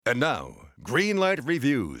And now, Greenlight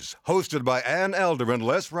Reviews, hosted by Ann Elder and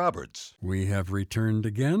Les Roberts. We have returned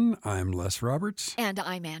again. I'm Les Roberts. And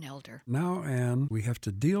I'm Ann Elder. Now, Ann, we have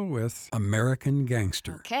to deal with American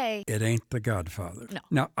Gangster. Okay. It ain't The Godfather. No.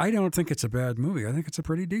 Now, I don't think it's a bad movie. I think it's a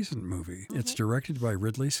pretty decent movie. Mm-hmm. It's directed by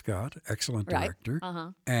Ridley Scott, excellent director,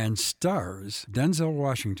 and stars Denzel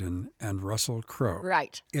Washington and Russell Crowe.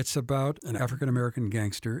 Right. It's about an African-American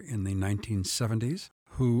gangster in the 1970s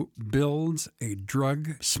who builds a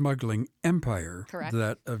drug smuggling empire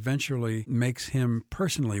that eventually makes him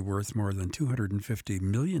personally worth more than $250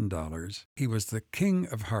 million. He was the king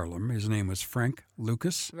of Harlem. His name was Frank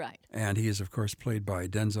Lucas. Right. And he is, of course, played by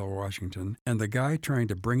Denzel Washington. And the guy trying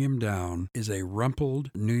to bring him down is a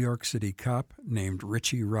rumpled New York City cop named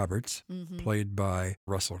Richie Roberts, played by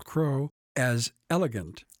Russell Crowe. As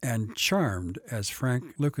elegant and charmed as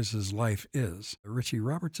Frank Lucas's life is, Richie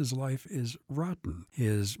Roberts' life is rotten.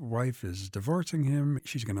 His wife is divorcing him.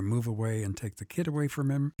 She's going to move away and take the kid away from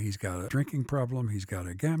him. He's got a drinking problem. He's got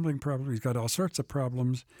a gambling problem. He's got all sorts of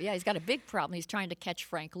problems. Yeah, he's got a big problem. He's trying to catch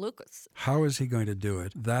Frank Lucas. How is he going to do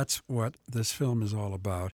it? That's what this film is all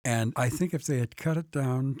about. And I think if they had cut it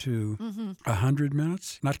down to 100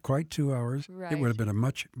 minutes, not quite 2 hours, it would have been a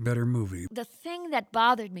much better movie. The thing that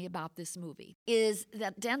bothered me about this movie is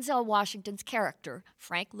that Denzel Washington's character,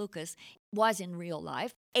 Frank Lucas, was in real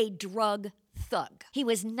life a drug thug. He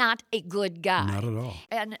was not a good guy. Not at all.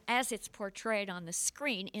 And as it's portrayed on the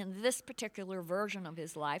screen in this particular version of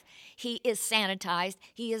his life, he is sanitized,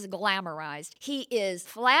 he is glamorized, he is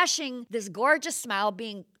flashing this gorgeous smile,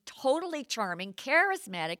 being totally charming,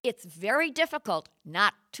 charismatic. It's very difficult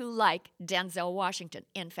not to like Denzel Washington.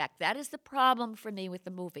 In fact, that is the problem for me with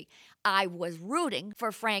the movie. I was rooting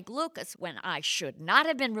for Frank Lucas when I should not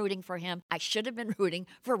have been rooting for him. I should have been rooting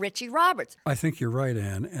for Richie Roberts. I think you're right,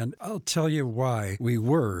 Ann, and I'll tell you why we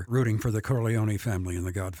were rooting for the Corleone family in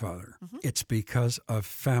The Godfather. It's because of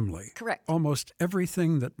family. Correct. Almost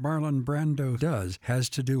everything that Marlon Brando does has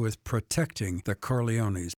to do with protecting the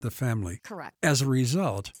Corleones, the family. Correct. As a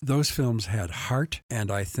result, those films had heart, and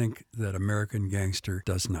I think that American Gangster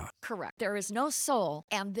does not. Correct. There is no soul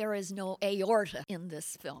and there is no aorta in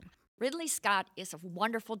this film. Ridley Scott is a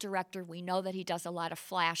wonderful director. We know that he does a lot of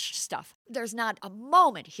flash stuff. There's not a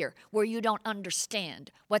moment here where you don't understand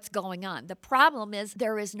what's going on. The problem is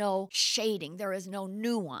there is no shading. There is no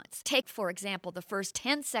nuance. Take, for example, the first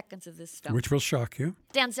 10 seconds of this film. Which will shock you.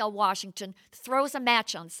 Denzel Washington throws a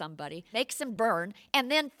match on somebody, makes him burn, and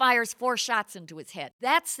then fires 4 shots into his head.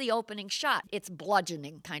 That's the opening shot. It's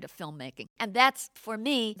bludgeoning kind of filmmaking. And that's, for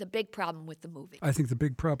me, the big problem with the movie. I think the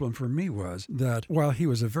big problem for me was that while he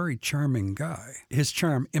was a very charming guy, his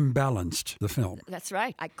charm imbalanced the film. That's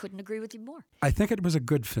right. I couldn't agree with you more. I think it was a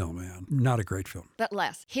good film, Ann. Not a great film. But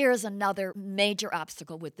Les, here's another major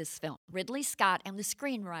obstacle with this film. Ridley Scott and the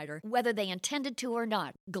screenwriter, whether they intended to or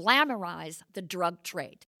not, glamorize the drug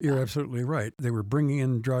trade. You're absolutely right. They were bringing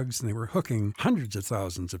in drugs and they were hooking hundreds of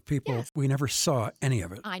thousands of people. Yes. We never saw any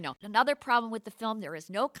of it. I know. Another problem with the film, there is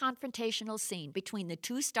no confrontational scene between the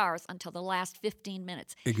two stars until the last 15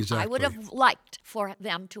 minutes. Exactly. I would have liked for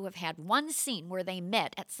them to have had one scene where they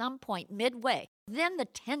met at some point midway. Then the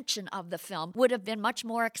tension of the film would have been much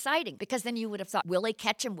more exciting because then you would have thought, will he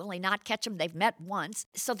catch him? Will he not catch him? They've met once.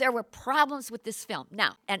 So there were problems with this film.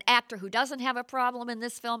 Now, an actor who doesn't have a problem in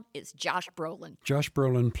this film is Josh Brolin. Josh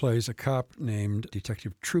Brolin plays a cop named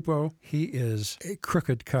Detective Trupo. He is a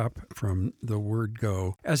crooked cop from the word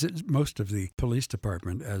go, as is most of the police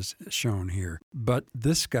department, as shown here. But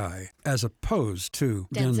this guy, as opposed to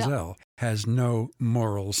Denzel, has no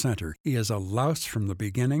moral center. He is a louse from the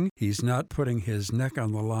beginning. He's not putting his neck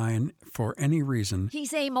on the line for any reason.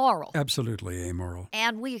 He's amoral. Absolutely amoral.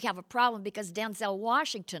 And we have a problem because Denzel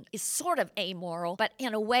Washington is sort of amoral, but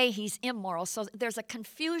in a way he's immoral. So there's a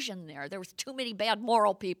confusion there. There was too many bad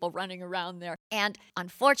moral people running around there. And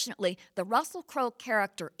unfortunately, the Russell Crowe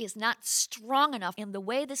character is not strong enough in the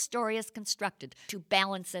way the story is constructed to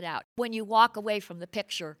balance it out. When you walk away from the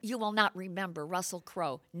picture, you will not remember Russell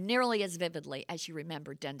Crowe nearly as vividly as you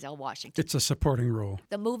remember Denzel Washington. It's a supporting role.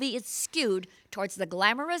 The movie is skewed towards the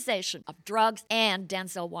glamorization of drugs and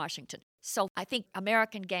Denzel Washington. So I think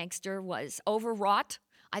American Gangster was overwrought.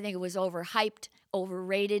 I think it was overhyped,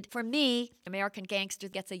 overrated. For me, American Gangster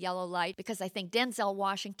gets a yellow light because I think Denzel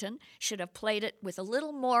Washington should have played it with a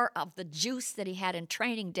little more of the juice that he had in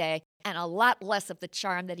Training Day and a lot less of the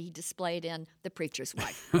charm that he displayed in The Preacher's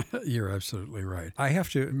Wife. You're absolutely right. I have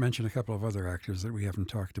to mention a couple of other actors that we haven't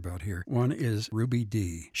talked about here. One is Ruby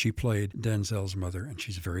Dee. She played Denzel's mother, and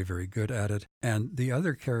she's very, very good at it. And the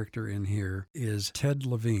other character in here is Ted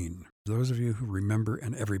Levine. Those of you who remember,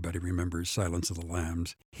 and everybody remembers Silence of the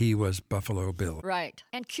Lambs, he was Buffalo Bill. Right.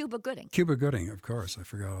 And Cuba Gooding. Cuba Gooding, of course. I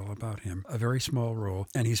forgot all about him. A very small role,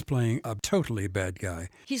 and he's playing a totally bad guy.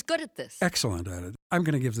 He's good at this. Excellent at it. I'm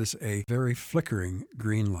going to give this a very flickering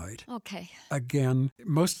green light. Okay. Again,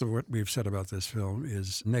 most of what we've said about this film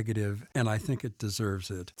is negative, and I think it deserves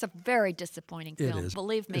it. It's a very disappointing film. It is.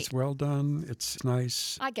 Believe me. It's well done. It's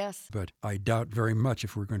nice. I guess. But I doubt very much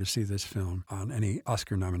if we're going to see this film on any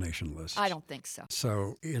Oscar nomination list. I don't think so.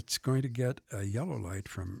 So it's going to get a yellow light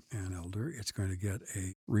from Ann Elder. It's going to get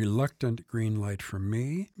a reluctant green light from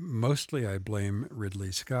me. Mostly I blame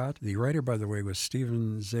Ridley Scott. The writer, by the way, was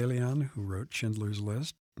Steven Zalian, who wrote Schindler's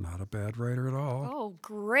List. Not a bad writer at all. Oh,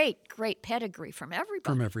 great pedigree from everybody.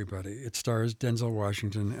 From everybody. It stars Denzel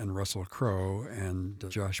Washington and Russell Crowe and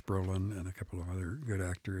Josh Brolin and a couple of other good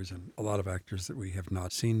actors and a lot of actors that we have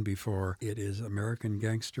not seen before. It is American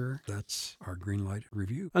Gangster. That's our green light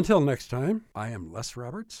review. Until next time, I am Les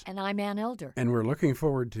Roberts. And I'm Ann Elder. And we're looking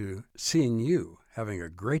forward to seeing you having a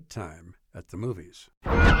great time at the movies.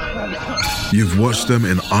 You've watched them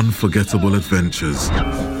in unforgettable adventures,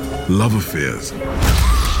 love affairs,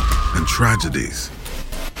 and tragedies.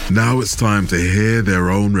 Now it's time to hear their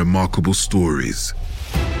own remarkable stories.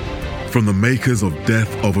 From the makers of Death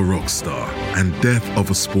of a Rock Star and Death of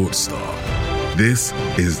a Sports Star, this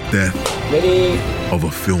is Death of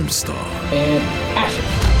a Film Star. And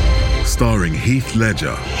action. Starring Heath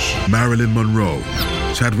Ledger, Marilyn Monroe,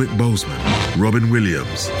 Chadwick Boseman, Robin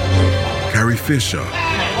Williams, Carrie Fisher,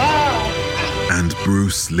 and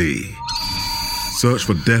Bruce Lee. Search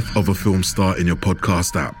for Death of a Film Star in your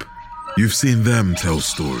podcast app. You've seen them tell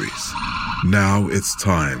stories. Now it's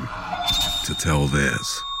time to tell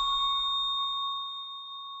theirs.